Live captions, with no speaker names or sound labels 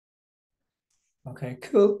Okay,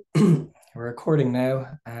 cool. We're recording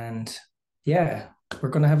now, and yeah, we're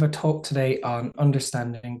going to have a talk today on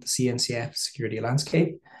understanding the CNCF security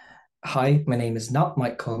landscape. Hi, my name is not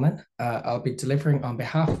Mike Coleman. I'll be delivering on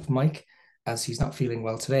behalf of Mike as he's not feeling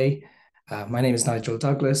well today. My name is Nigel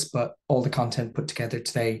Douglas, but all the content put together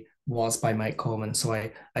today was by Mike Coleman, so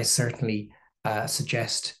I certainly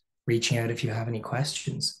suggest reaching out if you have any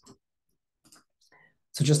questions.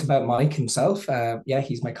 So just about Mike himself, yeah,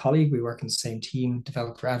 he's my colleague. We work in the same team,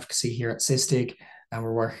 developer advocacy here at Sysdig, and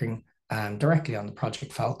we're working directly on the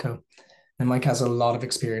Project Falco. And Mike has a lot of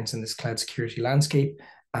experience in this cloud security landscape,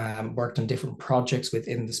 worked on different projects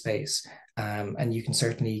within the space. And you can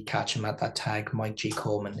certainly catch him at that tag, Mike G.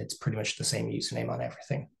 Coleman. It's pretty much the same username on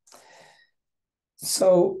everything.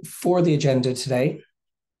 So for the agenda today,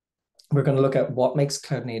 we're going to look at what makes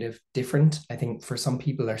cloud native different. I think for some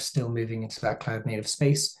people are still moving into that cloud native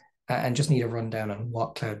space and just need a rundown on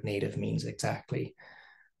what cloud native means exactly.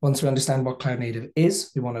 Once we understand what cloud native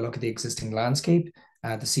is, we want to look at the existing landscape,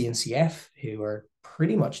 the CNCF, who are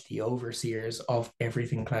pretty much the overseers of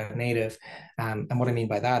everything cloud native. And what I mean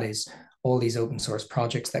by that is all these open source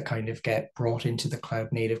projects that kind of get brought into the Cloud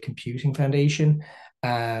Native Computing Foundation.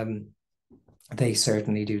 They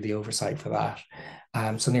certainly do the oversight for that.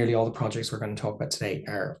 So nearly all the projects we're going to talk about today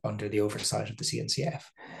are under the oversight of the CNCF.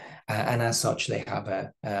 And as such, they have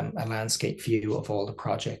a landscape view of all the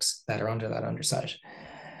projects that are under that oversight.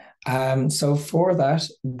 So for that,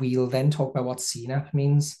 we'll then talk about what CNAP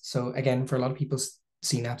means. So again, for a lot of people,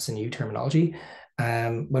 CNAP's a new terminology.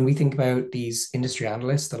 When we think about these industry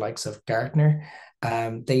analysts, the likes of Gartner,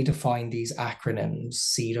 they define these acronyms: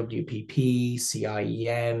 CWPP,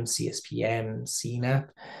 CIEM, CSPM, CNAP.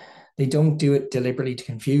 They don't do it deliberately to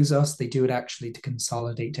confuse us. They do it actually to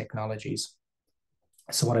consolidate technologies.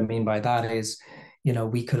 So what I mean by that is,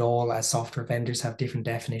 we could all, as software vendors, have different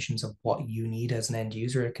definitions of what you need as an end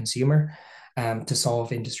user, a consumer, to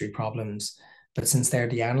solve industry problems. But since they're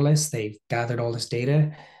the analysts, they've gathered all this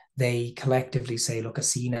data. They collectively say, look, a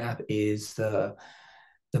CNAP is the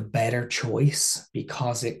better choice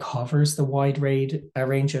because it covers the wide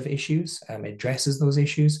range of issues, addresses those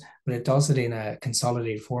issues, but it does it in a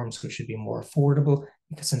consolidated form, so it should be more affordable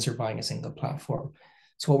because since you're buying a single platform.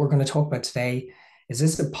 So what we're going to talk about today is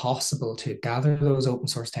it possible to gather those open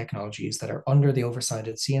source technologies that are under the oversight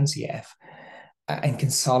of the CNCF and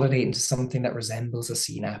consolidate into something that resembles a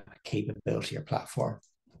CNAP capability or platform?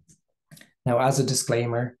 Now, as a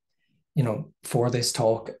disclaimer, for this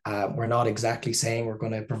talk, we're not exactly saying we're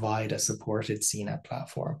going to provide a supported CNAP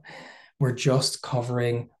platform. We're just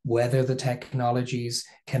covering whether the technologies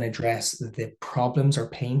can address the problems or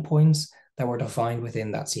pain points that were defined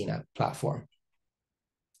within that CNAP platform.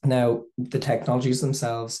 Now, the technologies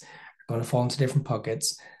themselves are going to fall into different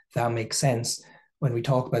buckets. That makes sense. When we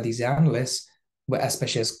talk about these analysts,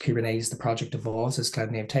 especially as Kubernetes, the project evolves, as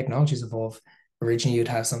cloud native technologies evolve, originally you'd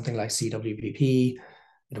have something like CWPP,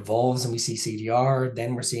 it evolves and we see CDR,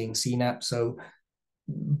 then we're seeing CNAP. So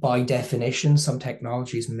by definition, some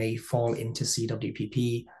technologies may fall into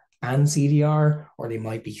CWPP and CDR, or they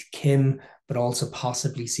might be KIM, but also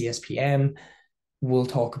possibly CSPM. We'll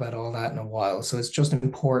talk about all that in a while. So it's just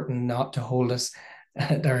important not to hold us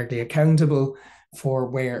directly accountable for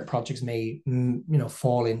where projects may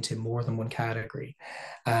fall into more than one category.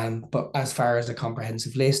 But as far as a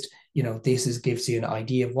comprehensive list, this gives you an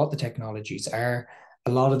idea of what the technologies are.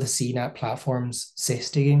 A lot of the CNAP platforms,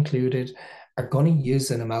 Sysdig included, are going to use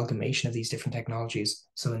an amalgamation of these different technologies.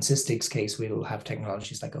 So in Sysdig's case, we'll have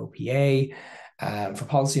technologies like OPA. For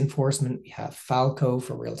policy enforcement, we have Falco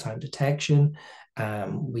for real-time detection.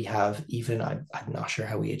 We have even, I'm not sure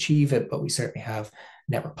how we achieve it, but we certainly have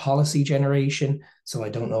network policy generation. So I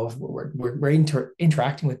don't know if we're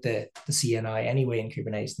interacting with the CNI anyway in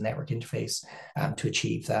Kubernetes, the network interface, to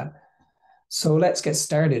achieve that. So let's get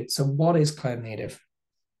started. So what is cloud native?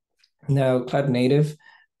 Now, cloud native,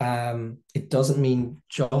 it doesn't mean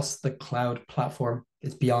just the cloud platform.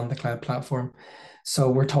 It's beyond the cloud platform. So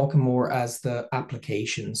we're talking more as the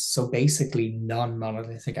applications. So basically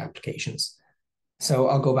non-monolithic applications. So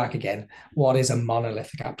I'll go back again. What is a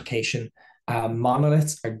monolithic application?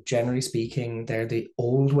 Monoliths are generally speaking, they're the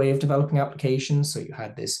old way of developing applications. So you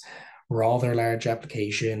had this rather large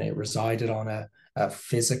application. It resided on a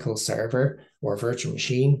physical server or a virtual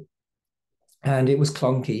machine, and it was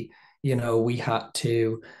clunky. We had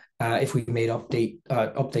to, if we made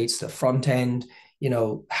updates to the front end,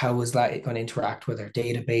 how was that going to interact with our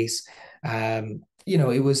database?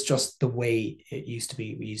 It was just the way it used to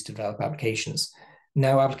be. We used to develop applications.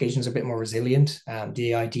 Now applications are a bit more resilient.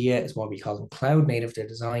 The idea is what we call them cloud native. They're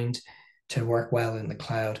designed to work well in the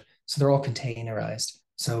cloud. So they're all containerized.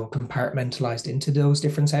 So compartmentalized into those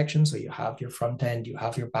different sections. So you have your front end, you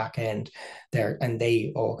have your back end there, and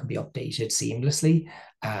they all can be updated seamlessly.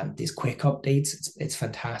 These quick updates, it's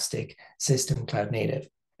fantastic system cloud native.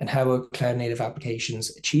 And how are cloud native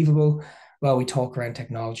applications achievable? Well, we talk around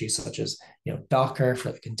technologies such as Docker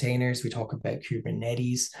for the containers. We talk about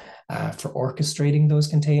Kubernetes for orchestrating those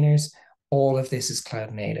containers. All of this is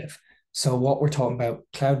cloud native. So what we're talking about,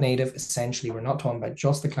 cloud native, essentially, we're not talking about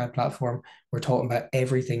just the cloud platform. We're talking about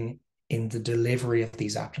everything in the delivery of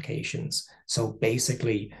these applications. So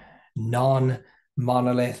basically,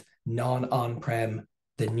 non-monolith, non-on-prem,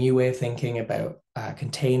 the new way of thinking about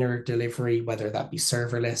container delivery, whether that be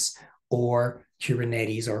serverless or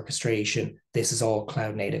Kubernetes orchestration. This is all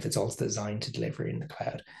cloud native. It's all designed to deliver in the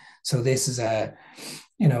cloud. So this is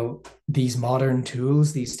these modern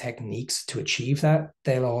tools, these techniques to achieve that,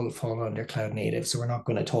 they'll all fall under cloud native. So we're not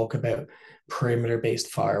going to talk about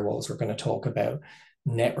perimeter-based firewalls. We're going to talk about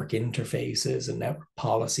network interfaces and network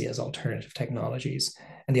policy as alternative technologies.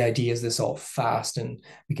 And the idea is this all fast and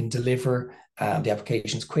we can deliver the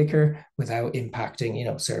applications quicker without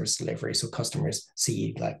impacting, service delivery. So customers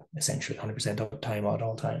see like essentially 100% uptime at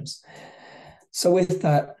all times. So with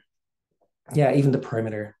that, yeah, even the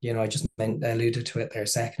perimeter, I just alluded to it there a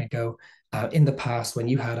second ago. In the past, when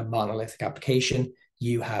you had a monolithic application,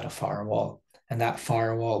 you had a firewall, and that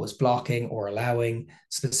firewall was blocking or allowing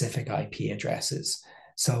specific IP addresses.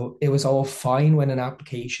 So it was all fine when an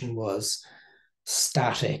application was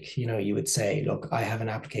static. You would say, look, I have an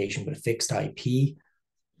application with a fixed IP,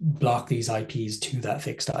 block these IPs to that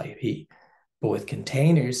fixed IP. But with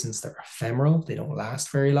containers, since they're ephemeral, they don't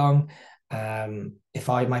last very long. If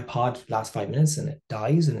my pod lasts 5 minutes and it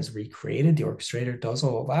dies and is recreated, the orchestrator does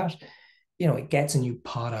all of that. It gets a new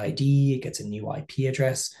pod ID, it gets a new IP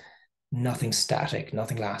address. Nothing static,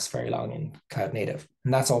 nothing lasts very long in cloud native.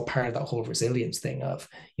 And that's all part of that whole resilience thing of,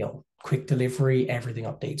 quick delivery, everything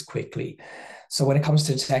updates quickly. So when it comes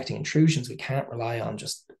to detecting intrusions, we can't rely on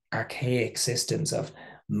just archaic systems of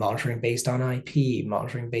monitoring based on IP,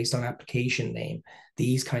 monitoring based on application name,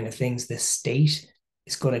 these kind of things. The state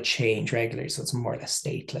is going to change regularly, so it's more or less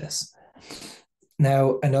stateless.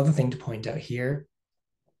 Now, another thing to point out here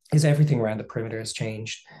is everything around the perimeter has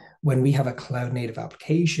changed. When we have a cloud native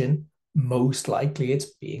application, most likely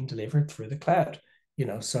it's being delivered through the cloud.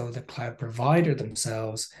 So the cloud provider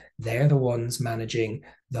themselves, they're the ones managing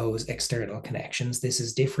those external connections. This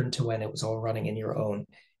is different to when it was all running in your own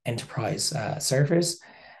enterprise servers.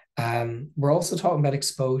 We're also talking about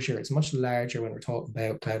exposure. It's much larger when we're talking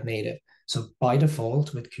about cloud native. So by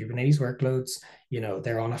default, with Kubernetes workloads,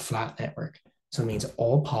 they're on a flat network. So it means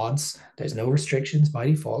all pods, there's no restrictions by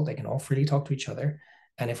default. They can all freely talk to each other.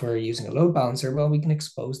 And if we're using a load balancer, well, we can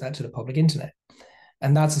expose that to the public internet.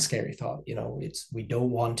 And that's a scary thought. We don't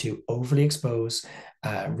want to overly expose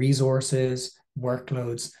resources,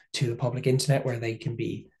 workloads to the public internet where they can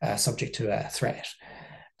be subject to a threat.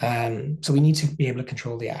 So we need to be able to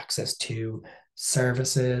control the access to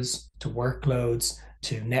services, to workloads,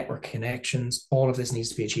 to network connections. All of this needs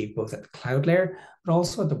to be achieved both at the cloud layer, but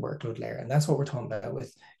also at the workload layer. And that's what we're talking about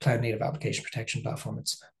with Cloud Native Application Protection Platform.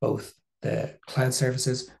 It's both the cloud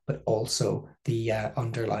services, but also the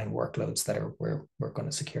underlying workloads that we're going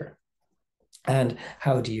to secure. And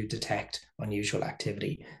how do you detect unusual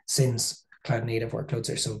activity? Since cloud native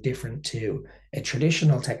workloads are so different to a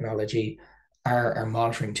traditional technology, our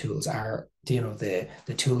monitoring tools are the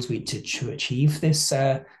tools to achieve this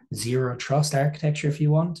zero trust architecture, if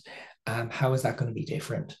you want. How is that going to be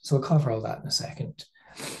different? So we'll cover all that in a second.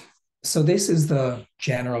 So this is the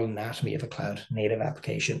general anatomy of a cloud native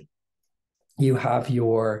application. You have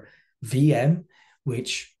your VM,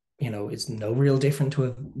 which is no real different to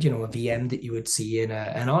a VM that you would see in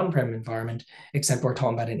an on-prem environment, except we're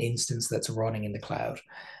talking about an instance that's running in the cloud.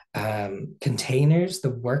 Containers,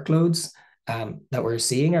 the workloads that we're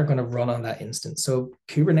seeing are going to run on that instance. So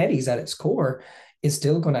Kubernetes at its core is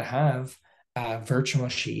still going to have virtual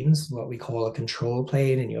machines, what we call a control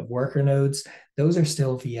plane, and you have worker nodes. Those are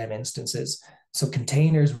still VM instances. So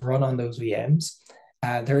containers run on those VMs.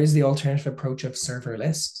 There is the alternative approach of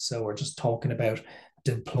serverless. So we're just talking about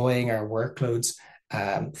deploying our workloads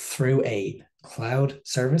through a cloud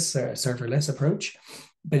service, serverless approach.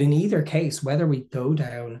 But in either case, whether we go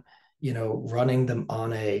down, running them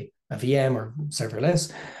on a VM or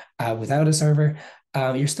serverless without a server,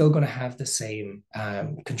 you're still going to have the same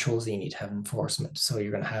controls that you need to have enforcement. So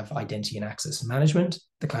you're going to have identity and access management,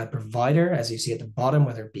 the cloud provider, as you see at the bottom,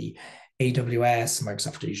 whether it be AWS,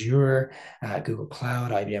 Microsoft Azure, Google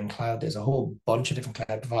Cloud, IBM Cloud. There's a whole bunch of different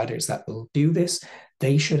cloud providers that will do this.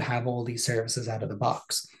 They should have all these services out of the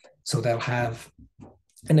box. So they'll have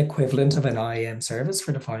an equivalent of an IAM service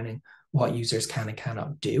for defining what users can and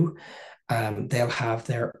cannot do. They'll have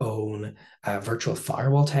their own virtual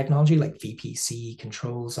firewall technology, like VPC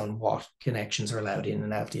controls on what connections are allowed in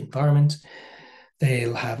and out of the environment.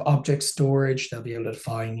 They'll have object storage. They'll be able to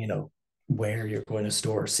define, where you're going to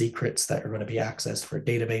store secrets that are going to be accessed for a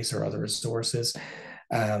database or other resources.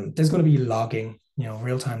 There's going to be logging,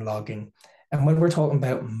 real-time logging. And when we're talking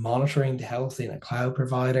about monitoring the health in a cloud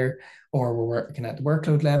provider, or we're working at the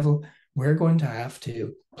workload level, we're going to have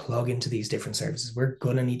to plug into these different services. We're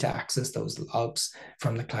going to need to access those logs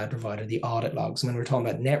from the cloud provider, the audit logs. And when we're talking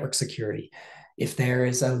about network security, if there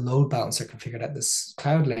is a load balancer configured at this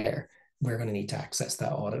cloud layer, we're going to need to access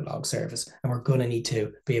that audit log service. And we're going to need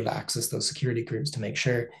to be able to access those security groups to make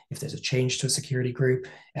sure if there's a change to a security group,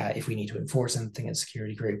 if we need to enforce anything in a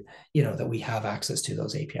security group, that we have access to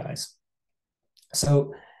those APIs.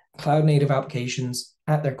 So cloud native applications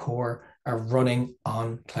at their core are running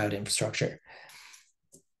on cloud infrastructure.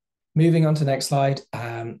 Moving on to the next slide.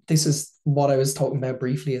 This is what I was talking about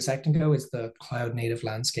briefly a second ago, is the cloud native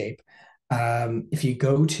landscape. If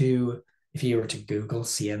you were to Google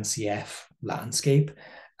CNCF landscape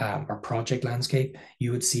or project landscape,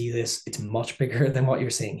 you would see this. It's much bigger than what you're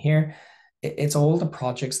seeing here. It's all the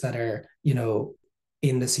projects that are,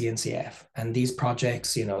 in the CNCF. And these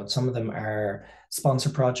projects, some of them are sponsor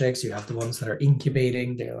projects. You have the ones that are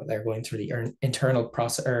incubating. They're going through the internal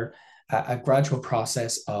process, or a gradual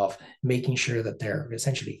process of making sure that they're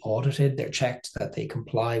essentially audited, they're checked, that they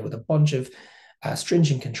comply with a bunch of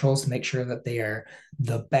stringent controls to make sure that they are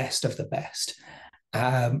the best of the best.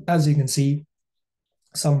 As you can see,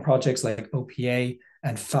 some projects like OPA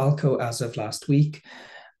and Falco, as of last week,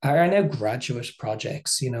 are now graduate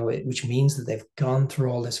projects, which means that they've gone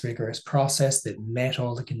through all this rigorous process, they've met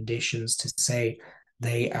all the conditions to say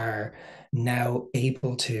they are now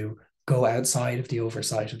able to go outside of the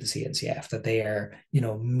oversight of the CNCF, that they are,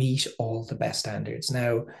 meet all the best standards.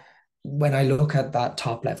 Now, when I look at that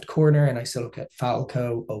top left corner and I still look at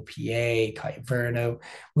Falco, OPA, Kyverno,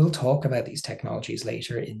 we'll talk about these technologies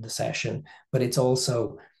later in the session, but it's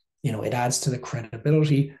also, it adds to the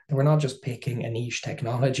credibility that we're not just picking a niche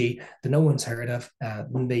technology that no one's heard of, that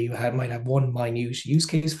you might have one minute use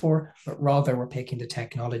case for, but rather we're picking the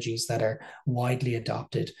technologies that are widely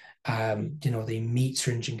adopted. They meet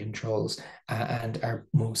stringent controls and are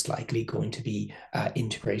most likely going to be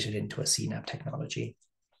integrated into a CNAPP technology.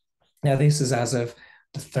 Now, this is as of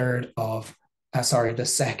the 2nd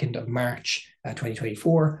of March,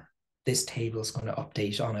 2024. This table is going to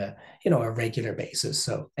update on a regular basis.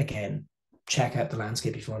 So again, check out the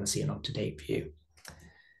landscape if you want to see an up-to-date view.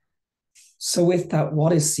 So with that,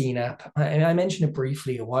 what is CNAPP? I mentioned it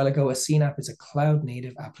briefly a while ago. A CNAPP is a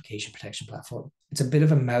cloud-native application protection platform. It's a bit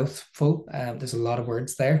of a mouthful. There's a lot of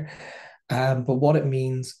words there. But what it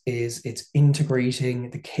means is it's integrating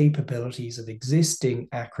the capabilities of existing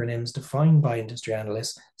acronyms defined by industry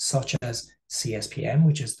analysts, such as CSPM,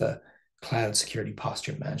 which is the Cloud Security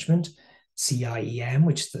Posture Management, CIEM,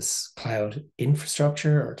 which is this Cloud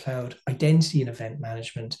Infrastructure or Cloud Identity and Event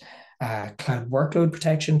Management, Cloud Workload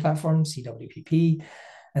Protection Platform, CWPP,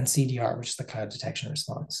 and CDR, which is the Cloud Detection and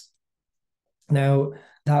Response. Now,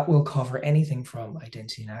 that will cover anything from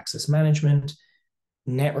identity and access management,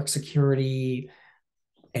 network security,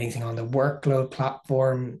 anything on the workload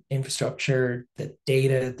platform, infrastructure, the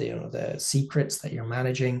data, the secrets that you're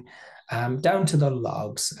managing, down to the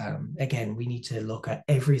logs. Again, we need to look at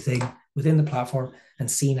everything within the platform, and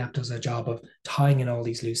CNAPP does a job of tying in all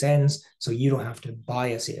these loose ends. So you don't have to buy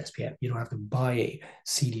a CSPM, you don't have to buy a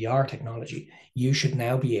CDR technology. You should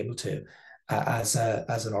now be able to, as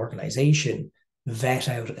an organization, vet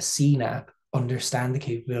out a CNAPP, understand the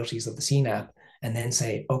capabilities of the CNAPP, and then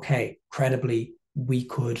say, okay, credibly, we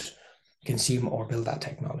could consume or build that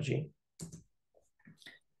technology.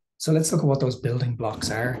 So let's look at what those building blocks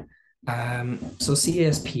are. So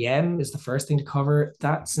CSPM is the first thing to cover.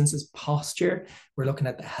 That, since it's posture, we're looking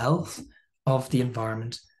at the health of the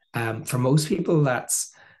environment. For most people,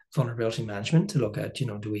 that's vulnerability management, to look at,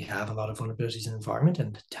 do we have a lot of vulnerabilities in the environment,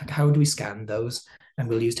 and how do we scan those? And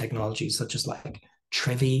we'll use technologies such as like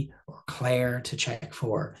Trivy or Claire to check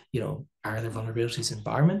for, are there vulnerabilities in the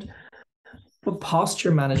environment? But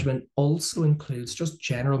posture management also includes just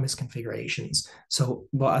general misconfigurations. So,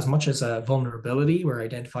 as much as a vulnerability, we're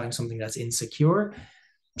identifying something that's insecure.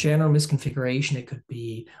 General misconfiguration, it could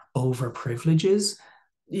be over privileges.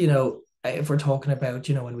 If we're talking about,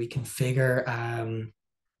 when we configure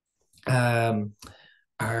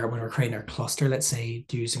when we're creating our cluster, let's say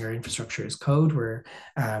using our infrastructure as code, we're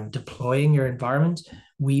deploying your environment,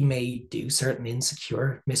 we may do certain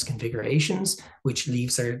insecure misconfigurations, which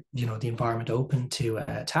leaves the environment open to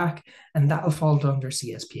attack, and that'll fall under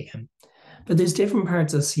CSPM. But there's different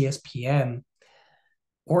parts of CSPM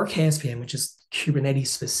or KSPM, which is Kubernetes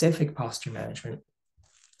specific posture management,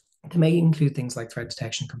 that may include things like threat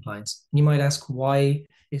detection compliance. And you might ask, why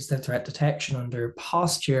is the threat detection under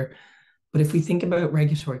posture? But if we think about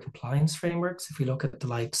regulatory compliance frameworks, if we look at the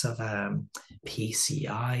likes of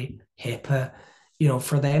PCI, HIPAA,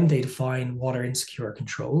 for them, they define what are insecure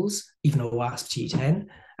controls. Even though OWASP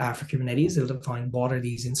T10 for Kubernetes, they'll define what are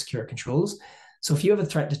these insecure controls. So if you have a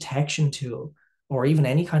threat detection tool or even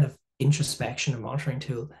any kind of introspection or monitoring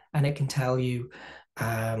tool, and it can tell you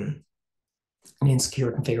an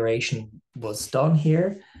insecure configuration was done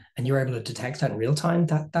here, and you're able to detect that in real time,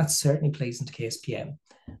 that certainly plays into KSPM.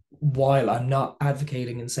 While I'm not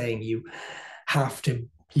advocating and saying you have to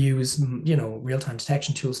use, real-time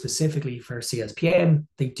detection tools specifically for CSPM,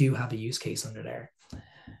 they do have a use case under there.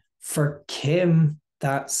 For KIM,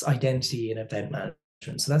 that's identity and event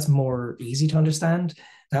management. So that's more easy to understand.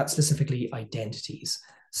 That's specifically identities.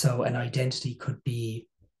 So an identity could be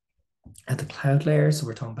at the cloud layer. So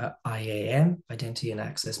we're talking about IAM, identity and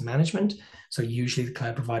access management. So usually the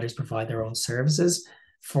cloud providers provide their own services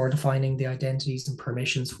for defining the identities and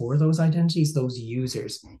permissions for those identities, those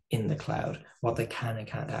users in the cloud, what they can and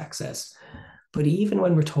can't access. But even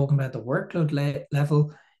when we're talking about the workload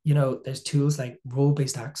level, there's tools like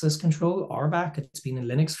role-based access control, RBAC. It's been in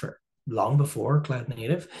Linux for long before cloud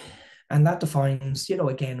native. And that defines,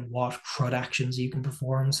 again, what CRUD actions you can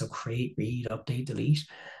perform. So create, read, update, delete.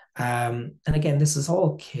 And again, this is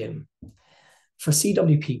all KIM. For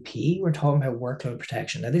CWPP, we're talking about workload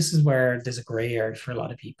protection. Now, this is where there's a gray area for a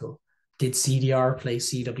lot of people. Did CDR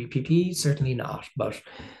replace CWPP? Certainly not, but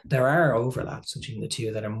there are overlaps between the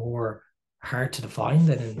two that are more hard to define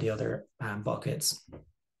than in the other buckets.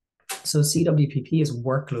 So CWPP is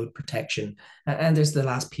workload protection. And there's the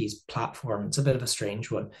last piece, platform. It's a bit of a strange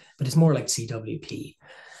one, but it's more like CWP.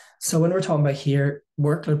 So when we're talking about here,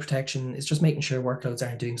 workload protection is just making sure workloads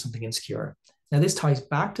aren't doing something insecure. Now, this ties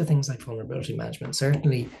back to things like vulnerability management.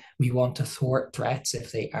 Certainly, we want to thwart threats if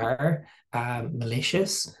they are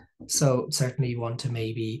malicious. So certainly you want to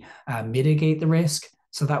maybe mitigate the risk.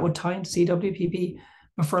 So that would tie into CWPP.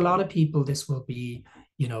 But for a lot of people, this will be,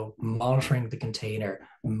 monitoring the container,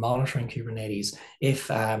 monitoring Kubernetes.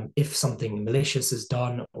 If something malicious is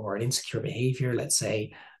done or an insecure behavior, let's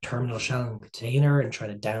say terminal shell and container and try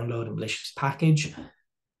to download a malicious package,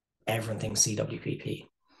 everyone thinks CWPP.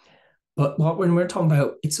 But when we're talking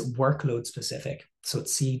about, it's workload specific. So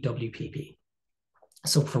it's CWPP.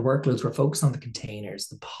 So for workloads, we're focused on the containers,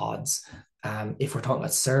 the pods. If we're talking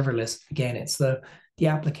about serverless, again, it's the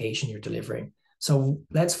application you're delivering. So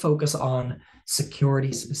let's focus on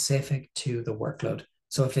security specific to the workload.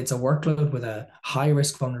 So if it's a workload with a high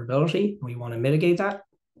risk vulnerability, we want to mitigate that,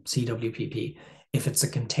 CWPP. If it's a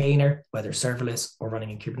container, whether serverless or running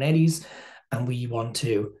in Kubernetes, and we want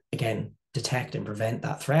to, again, detect and prevent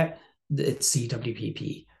that threat, it's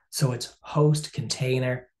CWPP. So it's host,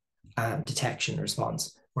 container, detection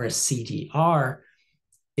response. Whereas CDR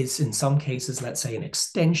is in some cases, let's say, an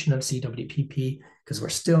extension of CWPP because we're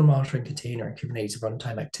still monitoring container and Kubernetes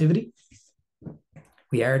runtime activity.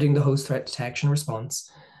 We are doing the host threat detection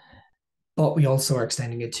response, but we also are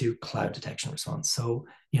extending it to cloud detection response. So,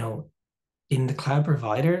 in the cloud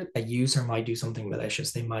provider, a user might do something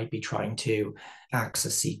malicious. They might be trying to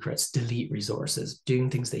access secrets, delete resources, doing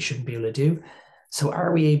things they shouldn't be able to do. So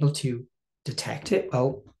are we able to detect it?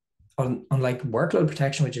 Well, unlike workload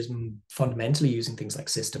protection, which is fundamentally using things like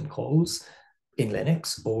system calls in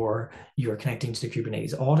Linux, or you're connecting to the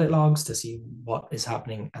Kubernetes audit logs to see what is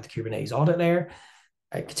happening at the Kubernetes audit layer,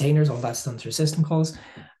 containers, all that's done through system calls.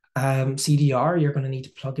 CDR, you're going to need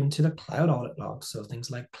to plug into the cloud audit logs. So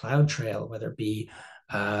things like CloudTrail, whether it be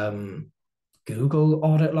Google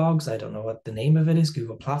audit logs, I don't know what the name of it is,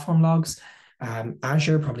 Google platform logs.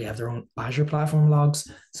 Azure probably have their own Azure platform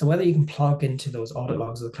logs. So whether you can plug into those audit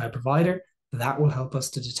logs of the cloud provider, that will help us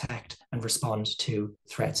to detect and respond to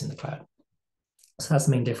threats in the cloud. So that's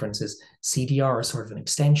the main difference is CDR is sort of an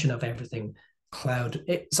extension of everything cloud.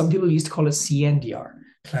 Some people used to call it CNDR,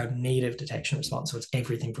 cloud native detection response. So it's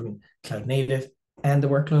everything from cloud native and the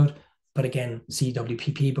workload. But again,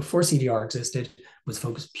 CWPP before CDR existed was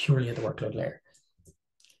focused purely at the workload layer.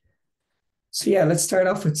 So yeah, let's start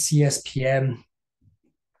off with CSPM.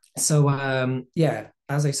 So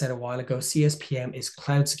as I said a while ago, CSPM is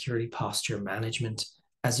cloud security posture management.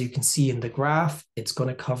 as you can see in the graph, it's going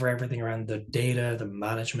to cover everything around the data, the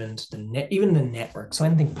management, even the network. So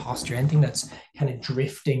anything posture, anything that's kind of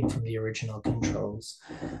drifting from the original controls.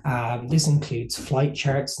 This includes flight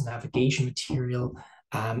charts, navigation material,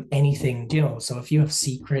 anything, so if you have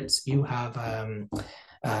secrets, you've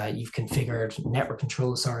configured network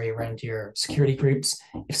control, around your security groups.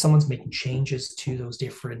 If someone's making changes to those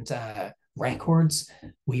different records,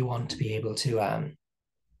 we want to be able to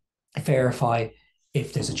verify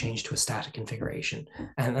if there's a change to a static configuration.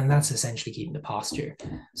 And that's essentially keeping the posture.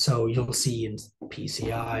 So you'll see in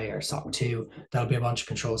PCI or SOC 2, there'll be a bunch of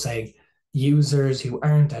controls saying users who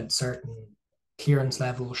aren't at certain clearance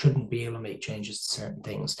level shouldn't be able to make changes to certain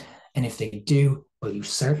things. And if they do, well, you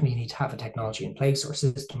certainly need to have a technology in place or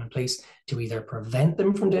system in place to either prevent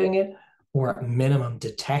them from doing it or at minimum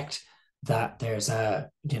detect that there's a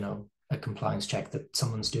compliance check that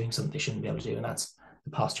someone's doing something they shouldn't be able to do. And that's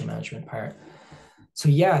the posture management part. So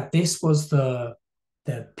yeah, this was the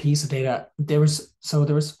piece of data. There was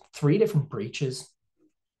 3 different breaches.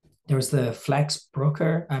 There was the Flex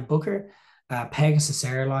Booker, Pegasus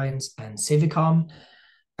Airlines, and Civicom,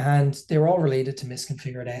 and they were all related to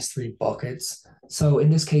misconfigured S3 buckets. So in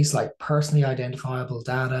this case, like personally identifiable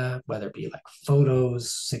data, whether it be like photos,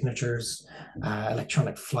 signatures,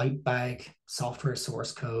 electronic flight bag, software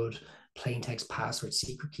source code, plain text passwords,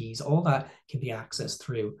 secret keys, all that can be accessed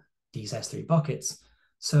through these S3 buckets.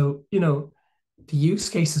 So, the use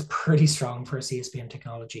case is pretty strong for a CSPM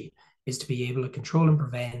technology, is to be able to control and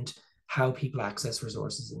prevent how people access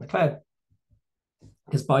resources in the cloud.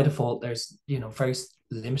 Because by default, there's very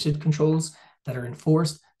limited controls that are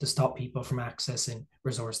enforced to stop people from accessing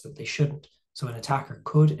resource that they shouldn't. So an attacker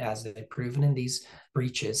could, as they've proven in these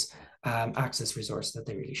breaches, access resource that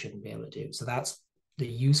they really shouldn't be able to do. So that's the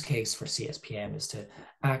use case for CSPM, is to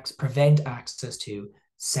prevent access to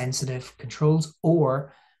sensitive controls,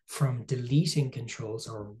 or from deleting controls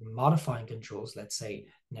or modifying controls, let's say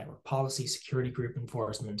network policy, security group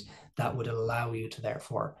enforcement, that would allow you to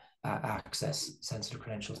therefore access sensitive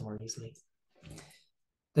credentials more easily.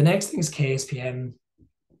 The next thing is KSPM.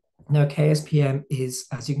 Now, KSPM is,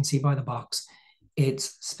 as you can see by the box,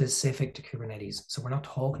 it's specific to Kubernetes. So we're not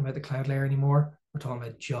talking about the cloud layer anymore. We're talking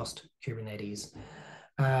about just Kubernetes.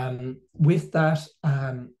 With that,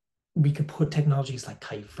 we could put technologies like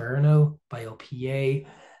Kyverno by OPA.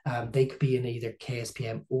 They could be in either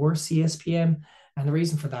KSPM or CSPM. And the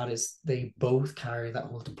reason for that is they both carry that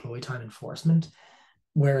whole deploy time enforcement.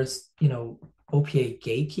 Whereas, OPA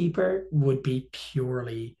Gatekeeper would be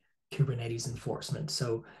purely Kubernetes enforcement.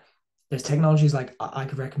 So there's technologies like, I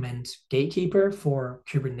could recommend Gatekeeper for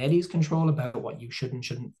Kubernetes control about what you should and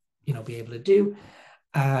shouldn't, be able to do.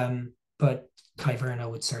 But Kyverno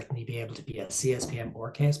would certainly be able to be a CSPM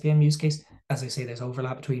or KSPM use case. As I say, there's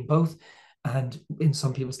overlap between both. And in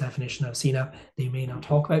some people's definition of CNAPP, they may not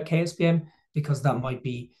talk about KSPM because that might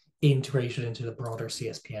be integrated into the broader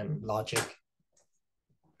CSPM logic.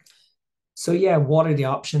 So yeah, what are the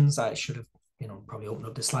options? I should have, probably opened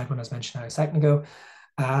up this slide when I was mentioning a second ago.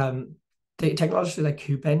 The technologies like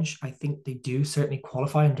KubeBench, I think they do certainly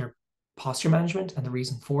qualify under posture management. And the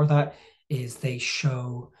reason for that is they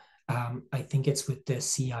show, I think it's with the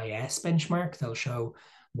CIS benchmark, they'll show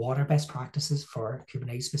what are best practices for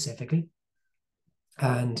Kubernetes specifically.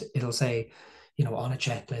 And it'll say, on a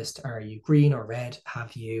checklist, are you green or red?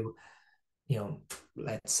 Have you,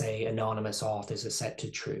 let's say anonymous auth, is it set to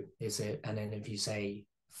true? Is it, and then if you say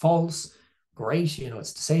false, great,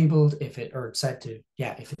 it's disabled. If it's set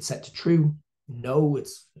to true, no,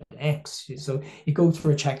 it's an X. So you go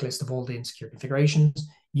through a checklist of all the insecure configurations,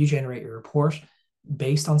 you generate your report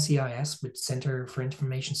based on CIS with Center for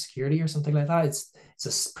Information Security or something like that. It's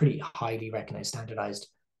a pretty highly recognized, standardized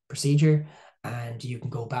procedure. And you can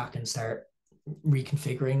go back and start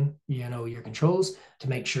reconfiguring, your controls to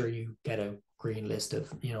make sure you get a green list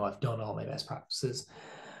of, I've done all my best practices.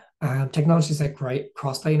 Technologies like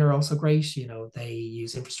Crossplane are also great. They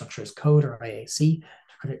use infrastructure as code, or IAC,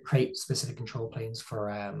 to create specific control planes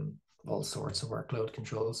for all sorts of workload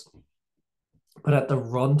controls. But at the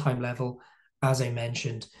runtime level, as I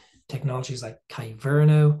mentioned, technologies like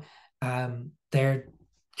Kyverno, they're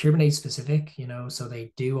Kubernetes specific, so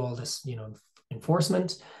they do all this,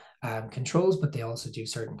 enforcement controls, but they also do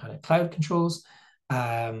certain kind of cloud controls.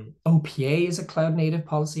 OPA is a cloud native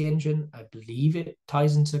policy engine. I believe it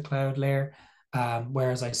ties into the cloud layer.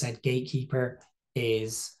 Whereas I said Gatekeeper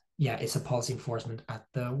is, it's a policy enforcement at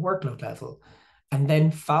the workload level. And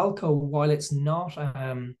then Falco, while it's not,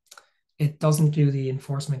 it doesn't do the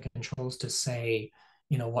enforcement controls to say,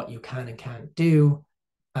 what you can and can't do.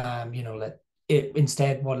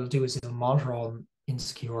 Instead, what it'll do is it'll monitor all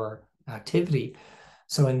insecure activity.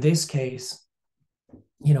 So in this case,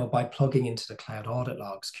 you know, by plugging into the cloud audit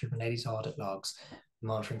logs, Kubernetes audit logs,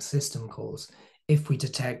 monitoring system calls, if we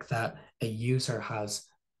detect that a user has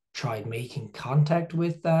tried making contact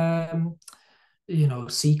with you know,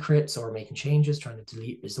 secrets or making changes, trying to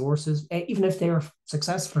delete resources, even if they are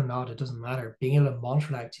successful or not, it doesn't matter. Being able to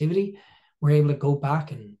monitor that activity, we're able to go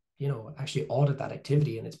back and, you know, actually audit that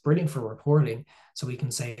activity. And it's brilliant for reporting. So we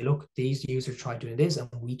can say, look, these users tried doing this and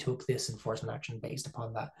we took this enforcement action based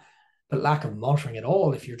upon that. But lack of monitoring at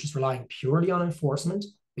all, if you're just relying purely on enforcement,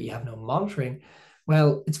 but you have no monitoring,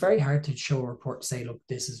 well, it's very hard to show a report to say, look,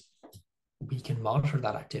 this is, we can monitor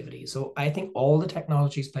that activity. So I think all the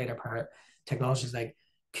technologies play their part. Technologies like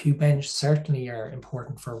Kubench certainly are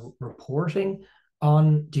important for reporting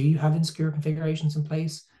on, do you have insecure configurations in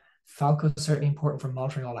place? Falco is certainly important for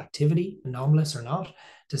monitoring all activity, anomalous or not,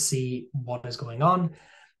 to see what is going on.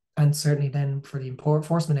 And certainly then for the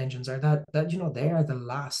enforcement engines are that you know, they are the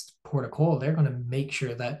last port of call. They're going to make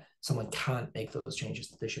sure that someone can't make those changes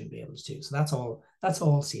that they shouldn't be able to do. So that's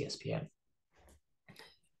all CSPM.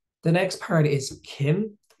 The next part is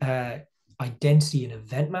KIM, identity and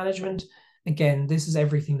event management. Again, this is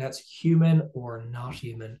everything that's human or not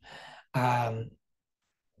human.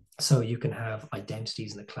 So you can have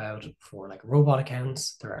identities in the cloud for like robot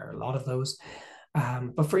accounts. There are a lot of those.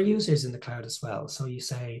 But for users in the cloud as well. So you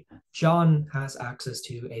say, John has access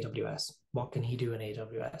to AWS. What can he do in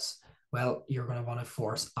AWS? Well, you're going to want to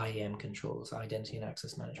force IAM controls, identity and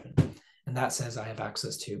access management. And that says I have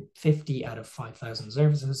access to 50 out of 5,000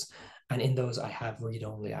 services. And in those, I have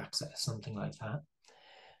read-only access, something like that.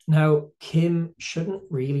 Now, KIM shouldn't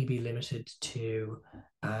really be limited to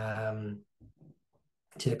the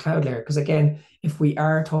cloud layer. Because again, if we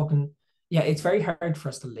are talking, yeah, it's very hard for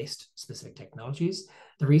us to list specific technologies.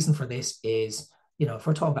 The reason for this is, you know, if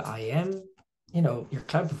we're talking about IAM, you know, your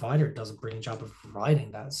cloud provider does a brilliant job of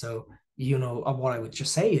providing that. So, you know, what I would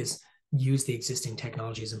just say is use the existing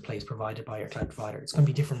technologies in place provided by your cloud provider. It's going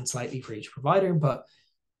to be different slightly for each provider, but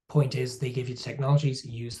point is they give you the technologies,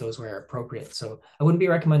 use those where appropriate. So I wouldn't be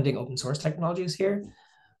recommending open source technologies here.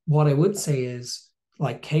 What I would say is,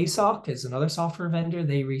 like KSOC is another software vendor.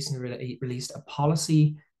 They recently released a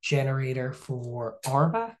policy generator for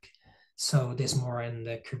RBAC. So this more in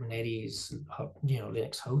the Kubernetes, you know,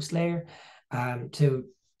 Linux host layer, to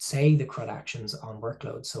say the CRUD actions on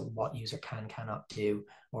workloads. So what user cannot do,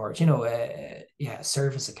 or you know, yeah,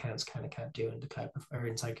 service accounts can't do in the cloud or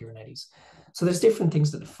inside Kubernetes. So there's different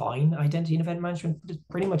things that define identity and event management, but it's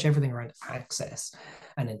pretty much everything around access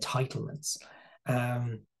and entitlements.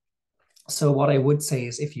 So what I would say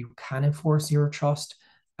is if you can enforce zero trust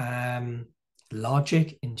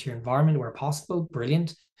logic into your environment where possible,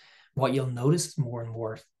 brilliant. What you'll notice is more and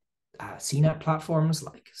more CNAP platforms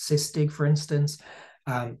like Sysdig, for instance,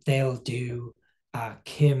 they'll do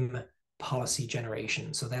KIM policy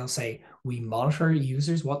generation. So they'll say, we monitor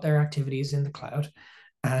users, what their activity is in the cloud.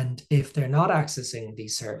 And if they're not accessing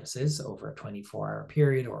these services over a 24-hour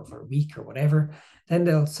period or over a week or whatever, then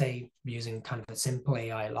they'll say, using kind of a simple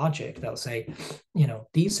AI logic, they'll say, you know,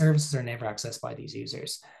 these services are never accessed by these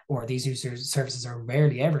users, or these users' services are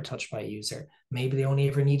rarely ever touched by a user. Maybe they only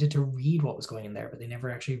ever needed to read what was going in there, but they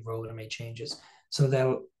never actually wrote or made changes. So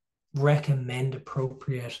they'll recommend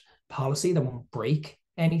appropriate policy that won't break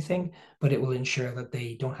anything, but it will ensure that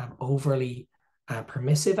they don't have overly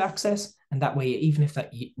permissive access. And that way, even if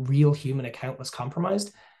that real human account was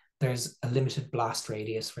compromised, there's a limited blast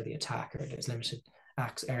radius for the attacker. There's limited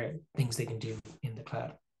things they can do in the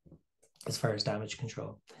cloud as far as damage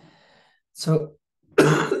control. So,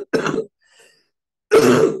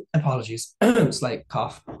 apologies, slight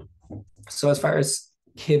cough. So as far as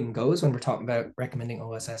KIM goes, when we're talking about recommending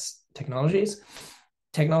OSS technologies,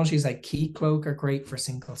 technologies like Keycloak are great for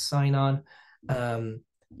single sign-on.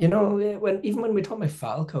 You know, when we talk about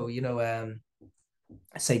Falco, you know,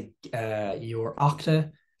 say your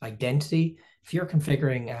Okta identity, if you're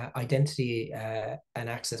configuring identity and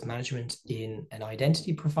access management in an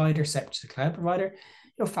identity provider separate to the cloud provider,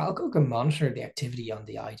 you know, Falco can monitor the activity on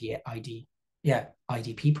the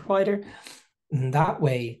IDP provider. And that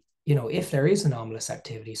way, you know, if there is anomalous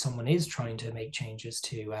activity, someone is trying to make changes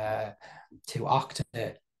to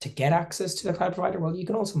Okta to get access to the cloud provider, well, you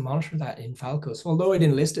can also monitor that in Falco. So although I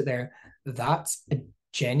didn't list it there, that's a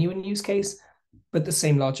genuine use case, but the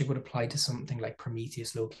same logic would apply to something like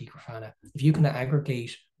Prometheus, Loki, Grafana. If you can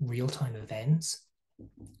aggregate real-time events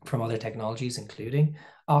from other technologies, including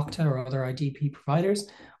Okta or other IDP providers,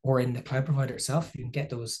 or in the cloud provider itself, you can get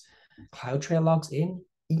those CloudTrail logs in,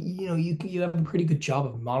 you know, you have a pretty good job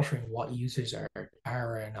of monitoring what users are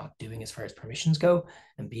not doing as far as permissions go,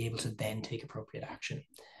 and be able to then take appropriate action.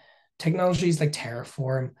 technologies like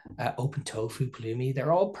Terraform, OpenTofu, Pulumi,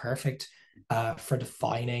 they're all perfect for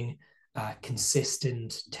defining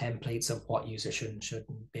consistent templates of what users should and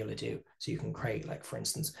shouldn't be able to do. So you can create, like, for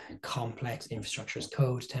instance, complex infrastructure as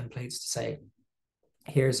code templates to say,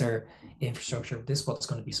 here's our infrastructure, this is what's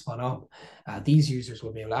going to be spun up. These users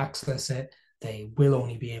will be able to access it. They will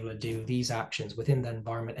only be able to do these actions within the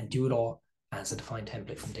environment and do it all as a defined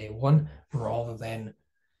template from day one, rather than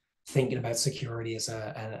thinking about security as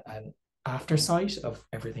an aftersight of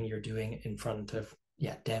everything you're doing in front of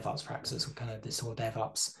DevOps practices, kind of this whole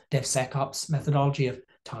DevSecOps methodology of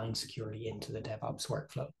tying security into the DevOps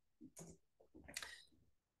workflow.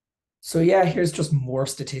 So yeah, here's just more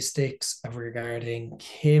statistics regarding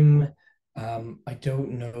KIM. I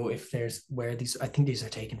don't know if there's where these, I think these are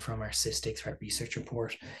taken from our SysTech threat research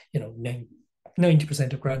report.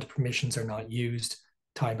 90% of granted permissions are not used,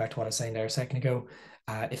 tying back to what I was saying there a second ago.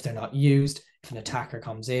 If they're not used, if an attacker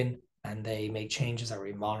comes in and they make changes, are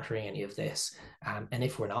we monitoring any of this? And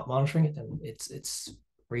if we're not monitoring it, then it's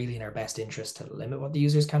really in our best interest to limit what the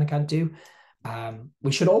users can and can't do.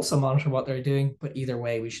 We should also monitor what they're doing, but either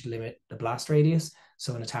way, we should limit the blast radius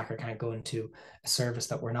so an attacker can't go into a service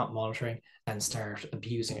that we're not monitoring and start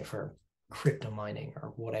abusing it for crypto mining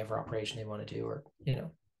or whatever operation they want to do, or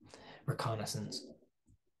reconnaissance.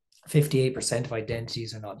 58% of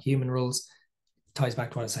identities are not human rules. Ties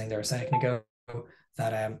back to what I was saying there a second ago,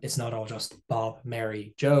 that it's not all just Bob,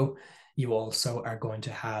 Mary, Joe. You also are going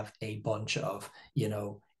to have a bunch of,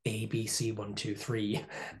 ABC123,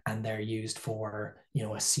 and they're used for, a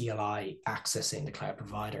CLI accessing the cloud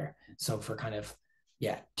provider. So for kind of,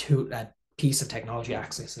 a piece of technology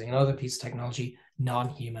accessing another piece of technology,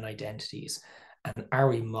 non-human identities. And are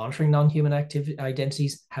we monitoring non-human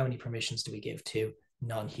identities? How many permissions do we give to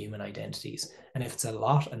non-human identities? And if it's a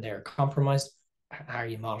lot and they're compromised, how are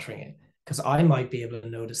you monitoring it? Because I might be able to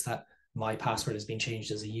notice that my password has been changed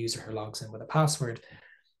as a user who logs in with a password,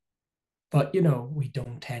 but we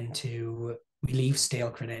don't tend to, we leave stale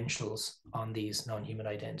credentials on these non-human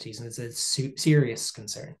identities, and it's a serious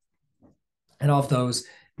concern. And of those,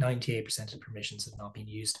 98% of permissions have not been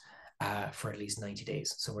used for at least 90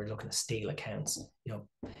 days. So we're looking at stale accounts.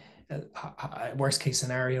 Worst case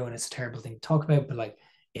scenario, and it's a terrible thing to talk about, but like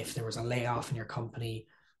if there was a layoff in your company,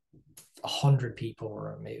 100 people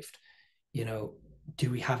were removed, do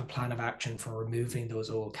we have a plan of action for removing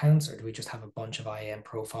those old accounts, or do we just have a bunch of IAM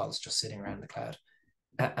profiles just sitting around the cloud?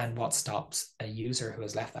 And what stops a user who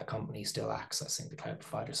has left that company still accessing the cloud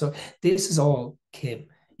provider? So this is all KIM.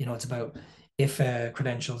 It's about, if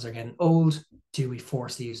credentials are getting old, do we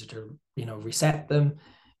force the user to reset them?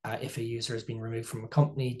 If a user has been removed from a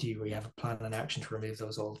company, do we have a plan and action to remove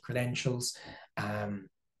those old credentials?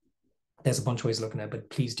 There's a bunch of ways of looking at it, but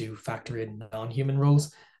please do factor in non-human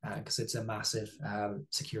roles, because it's a massive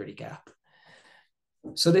security gap.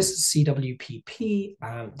 So this is CWPP.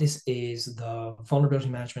 This is the vulnerability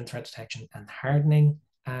management, threat detection, and hardening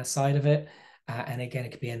side of it. And again,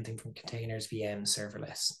 it could be anything from containers, VMs,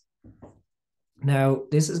 serverless. Now,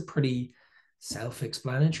 this is pretty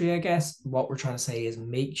self-explanatory, I guess. What we're trying to say is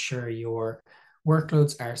make sure your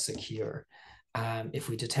workloads are secure. If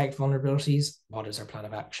we detect vulnerabilities, what is our plan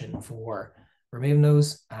of action for removing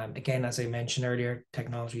those? Again, as I mentioned earlier,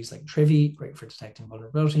 technologies like Trivy, great for detecting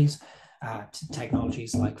vulnerabilities.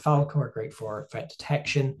 Technologies like Falco are great for threat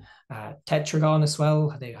detection. Tetragon as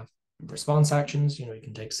well, they have response actions. You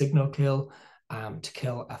can take signal kill to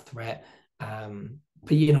kill a threat.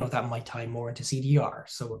 But that might tie more into CDR.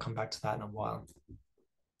 So we'll come back to that in a while.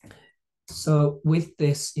 So with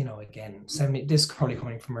this, again, this is probably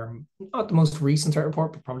coming from our, not the most recent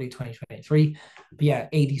report, but probably 2023. But yeah,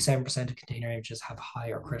 87% of container images have high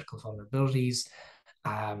or critical vulnerabilities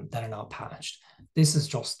that are not patched. This is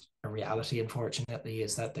just a reality, unfortunately,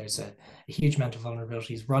 is that there's a huge amount of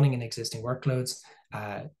vulnerabilities running in existing workloads.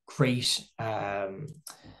 Great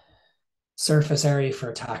surface area for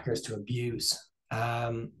attackers to abuse.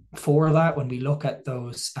 For that, when we look at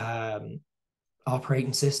those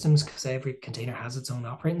operating systems, because every container has its own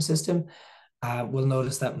operating system, we'll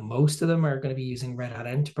notice that most of them are going to be using Red Hat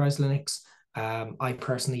Enterprise Linux. I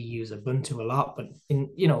personally use Ubuntu a lot, but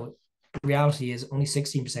reality is only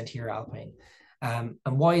 16% here are Alpine. And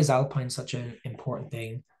why is Alpine such an important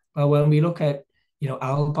thing? Well, when we look at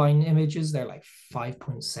Alpine images, they're like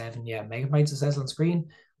 5.7 megabytes, it says on screen,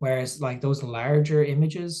 whereas like those larger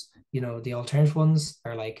images, the alternative ones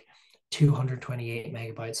are like 228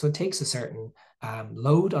 megabytes. So it takes a certain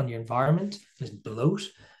load on your environment. There's bloat.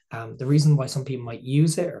 The reason why some people might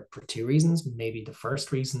use it are for two reasons. Maybe the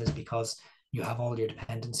first reason is because you have all your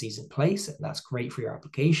dependencies in place, and that's great for your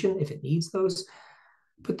application if it needs those.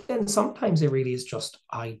 But then sometimes it really is just,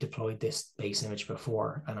 I deployed this base image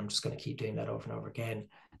before, and I'm just going to keep doing that over and over again.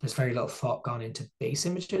 There's very little thought gone into base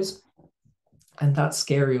images. And that's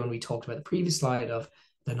scary when we talked about the previous slide of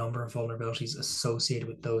the number of vulnerabilities associated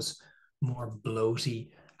with those more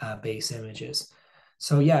bloaty base images.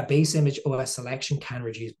 So yeah, base image OS selection can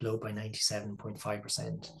reduce bloat by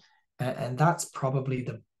 97.5%. And that's probably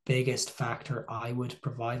the biggest factor I would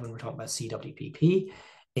provide when we're talking about CWPP,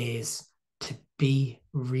 is to be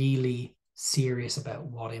really serious about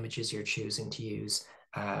what images you're choosing to use.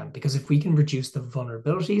 Because if we can reduce the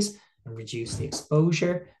vulnerabilities and reduce the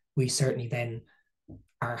exposure, we certainly then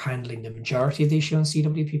are handling the majority of the issue on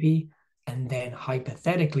CWPP. And then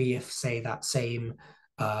hypothetically, if say that same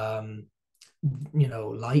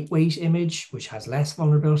lightweight image, which has less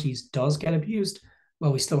vulnerabilities, does get abused,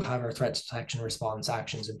 well, we still have our threat detection response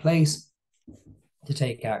actions in place to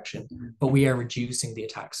take action, but we are reducing the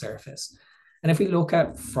attack surface. And if we look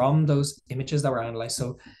at from those images that were analyzed,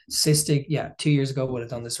 so Sysdig, 2 years ago would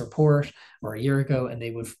have done this report, or a year ago, and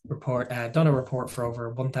they would report done a report for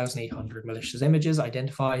over 1,800 malicious images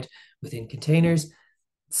identified within containers.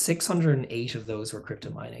 608 of those were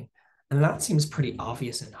crypto mining. And that seems pretty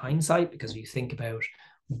obvious in hindsight, because you think about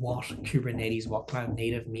what Kubernetes, what cloud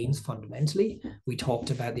native means fundamentally. We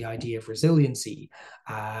talked about the idea of resiliency,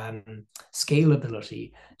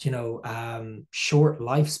 scalability, short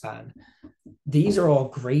lifespan. These are all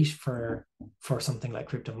great for something like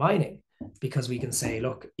crypto mining, because we can say,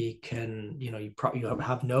 look, you can, you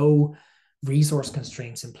have no resource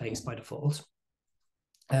constraints in place by default.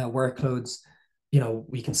 Workloads,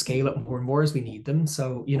 we can scale up more and more as we need them.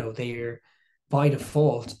 So, they're by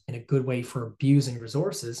default in a good way for abusing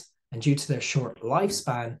resources. And due to their short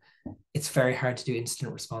lifespan, it's very hard to do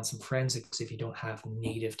incident response and forensics if you don't have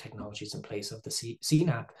native technologies in place of the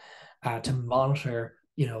CNAPP to monitor,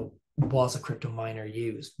 was a crypto miner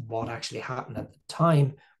used? What actually happened at the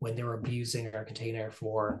time when they were abusing our container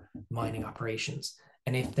for mining operations?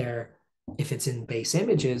 And if it's in base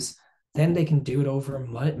images, then they can do it over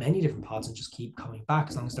many different pods and just keep coming back.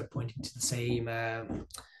 As long as they're pointing to the same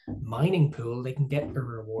mining pool, they can get the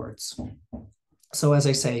rewards. So as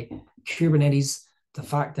I say, Kubernetes, the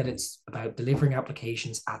fact that it's about delivering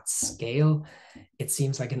applications at scale, it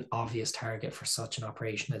seems like an obvious target for such an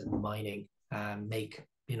operation as mining. Make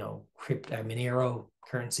Monero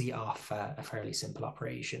currency off a fairly simple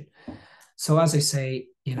operation. So as I say,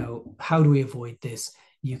 how do we avoid this?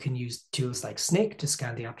 You can use tools like Snyk to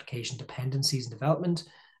scan the application dependencies and development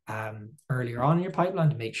earlier on in your pipeline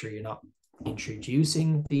to make sure you're not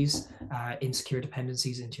introducing these insecure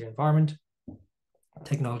dependencies into your environment.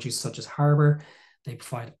 Technologies such as Harbor, they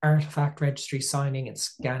provide artifact registry signing and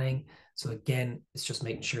scanning. So again, it's just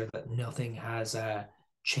making sure that nothing has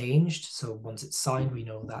changed. So once it's signed, we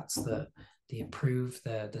know that's the approved,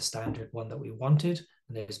 the standard one that we wanted,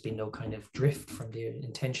 and there's been no kind of drift from the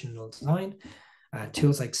intentional design.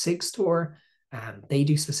 Tools like SigStore, they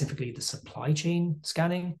do specifically the supply chain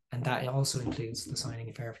scanning, and that also includes the signing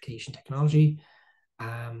and verification technology.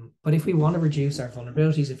 But if we want to reduce our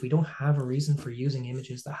vulnerabilities, if we don't have a reason for using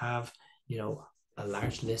images that have, a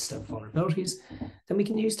large list of vulnerabilities, then we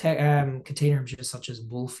can use container images such as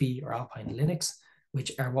Wolfie or Alpine Linux,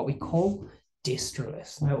 which are what we call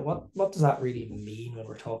distroless. Now, what does that really mean when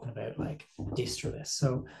we're talking about like distroless?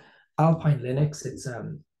 So Alpine Linux, it's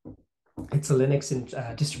a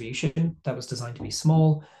Linux distribution that was designed to be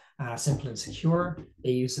small, simple and secure.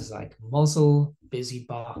 It uses like Muzzle,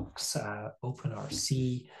 BusyBox,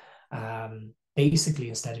 OpenRC. Basically,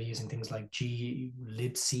 instead of using things like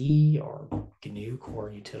glibc or GNU core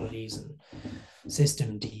utilities and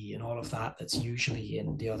systemd and all of that, that's usually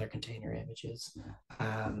in the other container images.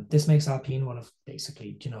 This makes Alpine one of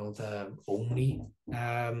basically, the only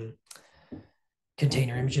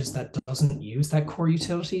container images that doesn't use that core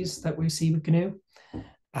utilities that we see with GNU.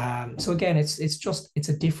 So again, it's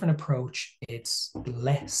a different approach. It's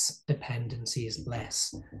less dependencies,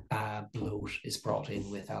 less bloat is brought in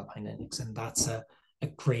with Alpine Linux, and that's a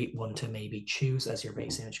great one to maybe choose as your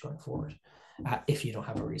base image going forward, if you don't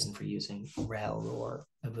have a reason for using RHEL or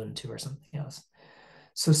Ubuntu or something else.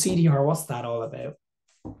 So CDR, what's that all about?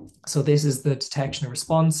 So this is the detection and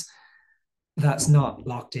response that's not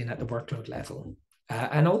locked in at the workload level.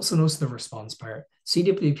 And also notice the response part.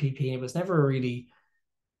 CWPP was never really,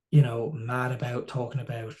 mad about talking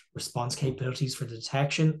about response capabilities for the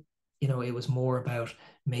detection. It was more about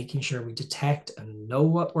making sure we detect and know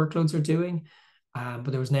what workloads are doing.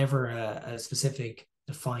 But there was never a specific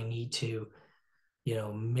defined need to,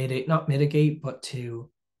 not mitigate, but to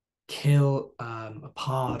kill a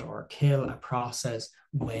pod or kill a process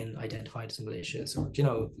when identified as malicious, or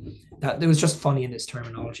that it was just funny in its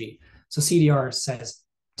terminology. So CDR says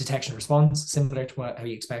detection response, similar to how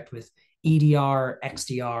you expect with EDR,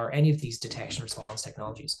 XDR, any of these detection response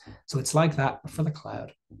technologies. So it's like that for the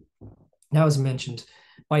cloud. Now, as I mentioned,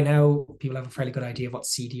 by now people have a fairly good idea of what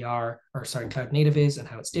CDR, or sorry, cloud native is and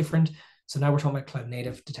how it's different. So now we're talking about cloud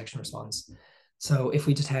native detection response. So if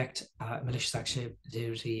we detect malicious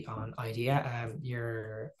activity on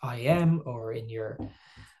your IAM or in your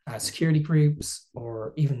security groups,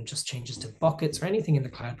 or even just changes to buckets or anything in the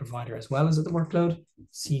cloud provider as well as at the workload,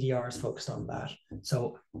 CDR is focused on that.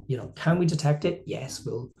 So, can we detect it? Yes,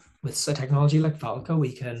 with a technology like Falco,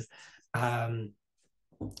 we can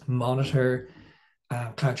monitor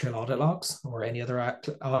CloudTrail audit logs or any other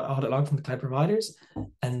audit log from the cloud providers,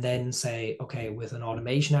 and then say, okay, with an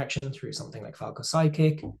automation action through something like Falco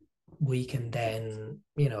Sidekick, we can then,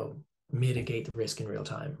 mitigate the risk in real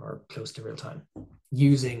time or close to real time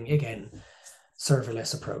using, again,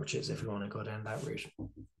 serverless approaches if we want to go down that route.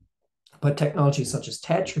 But technologies such as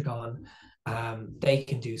Tetragon, they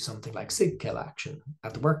can do something like SIG-kill action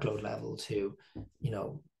at the workload level to,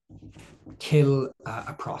 kill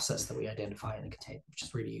a process that we identify in a container, which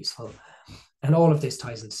is really useful. And all of this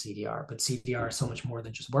ties into CDR, but CDR is so much more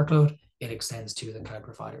than just workload. It extends to the cloud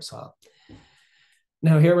provider as well.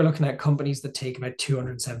 Now, here we're looking at companies that take about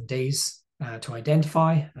 207 days to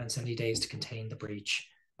identify and 70 days to contain the breach.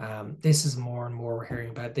 This is more and more we're hearing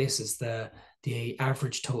about. This is the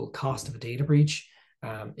average total cost of a data breach.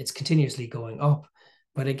 It's continuously going up,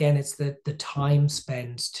 but again, it's the time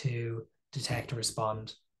spent to detect and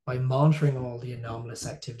respond. By monitoring all the anomalous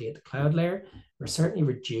activity at the cloud layer, we're certainly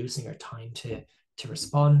reducing our time to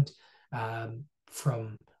respond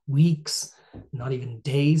from weeks, not even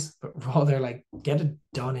days, but rather like get it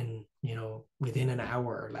done in, within an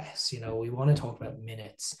hour or less. We want to talk about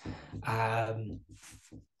minutes,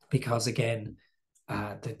 because again,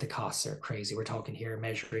 the costs are crazy. We're talking here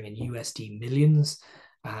measuring in USD millions,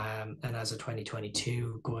 and as of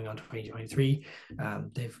 2022 going on to 2023,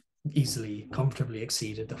 they've easily comfortably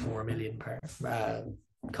exceeded the 4 million per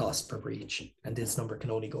cost per breach, and this number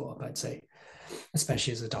can only go up, I'd say,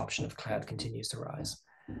 especially as adoption of cloud continues to rise.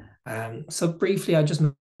 So briefly, I just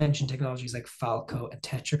mentioned technologies like Falco and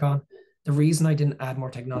Tetragon. The reason I didn't add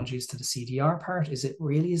more technologies to the CDR part is it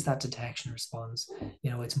really is that detection response.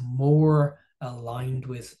 It's more aligned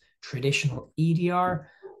with traditional EDR,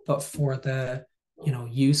 but for the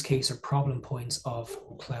use case or problem points of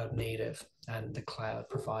cloud native and the cloud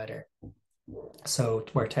provider. So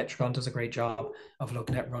where Tetragon does a great job of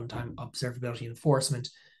looking at runtime observability enforcement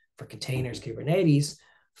for containers, Kubernetes,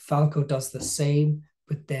 Falco does the same,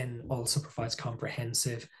 but then also provides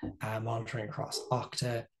comprehensive monitoring across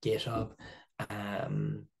Okta, GitHub,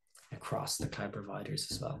 across the cloud providers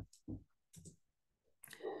as well.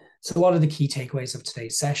 So what are the key takeaways of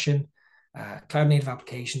today's session? Cloud native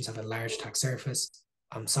applications have a large attack surface.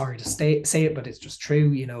 I'm sorry to say it, but it's just true.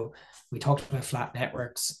 We talked about flat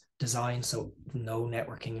networks design, so no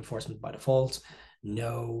networking enforcement by default,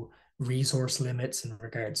 no resource limits in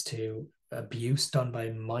regards to abuse done by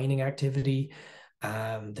mining activity.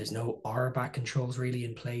 There's no RBAC controls really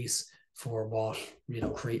in place for what,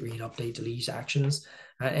 create, read, update, delete actions.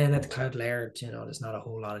 And at the cloud layer, there's not a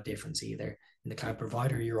whole lot of difference either. In the cloud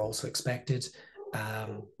provider, you're also expected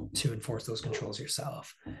to enforce those controls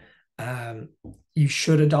yourself. You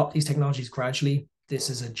should adopt these technologies gradually. This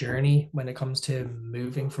is a journey when it comes to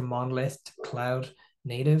moving from monolith to cloud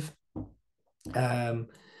native. And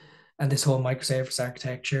this whole microservice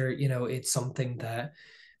architecture, it's something that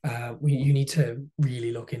you need to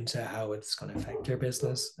really look into how it's going to affect your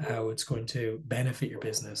business, how it's going to benefit your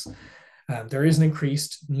business. There is an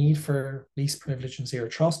increased need for least privilege and zero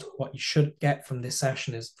trust. What you should get from this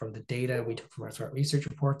session is from the data we took from our threat research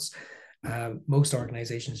reports. Most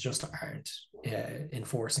organizations just aren't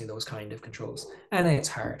enforcing those kind of controls. And it's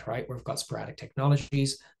hard, right? We've got sporadic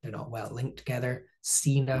technologies. They're not well linked together.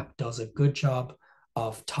 CNAPP does a good job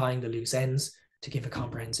of tying the loose ends to give a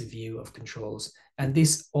comprehensive view of controls. And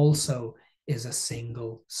this also is a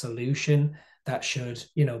single solution that should,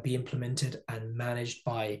 be implemented and managed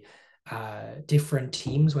by different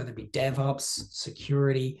teams, whether it be DevOps,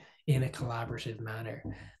 security, in a collaborative manner.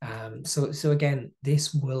 So again,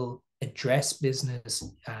 this will address business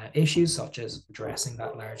issues such as addressing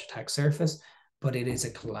that large attack surface, but it is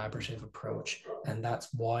a collaborative approach. And that's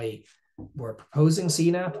why we're proposing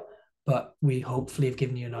CNAPP, but we hopefully have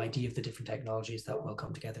given you an idea of the different technologies that will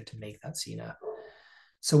come together to make that CNAPP.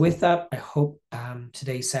 So with that, I hope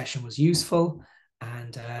today's session was useful,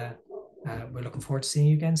 and we're looking forward to seeing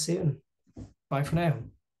you again soon. Bye for now.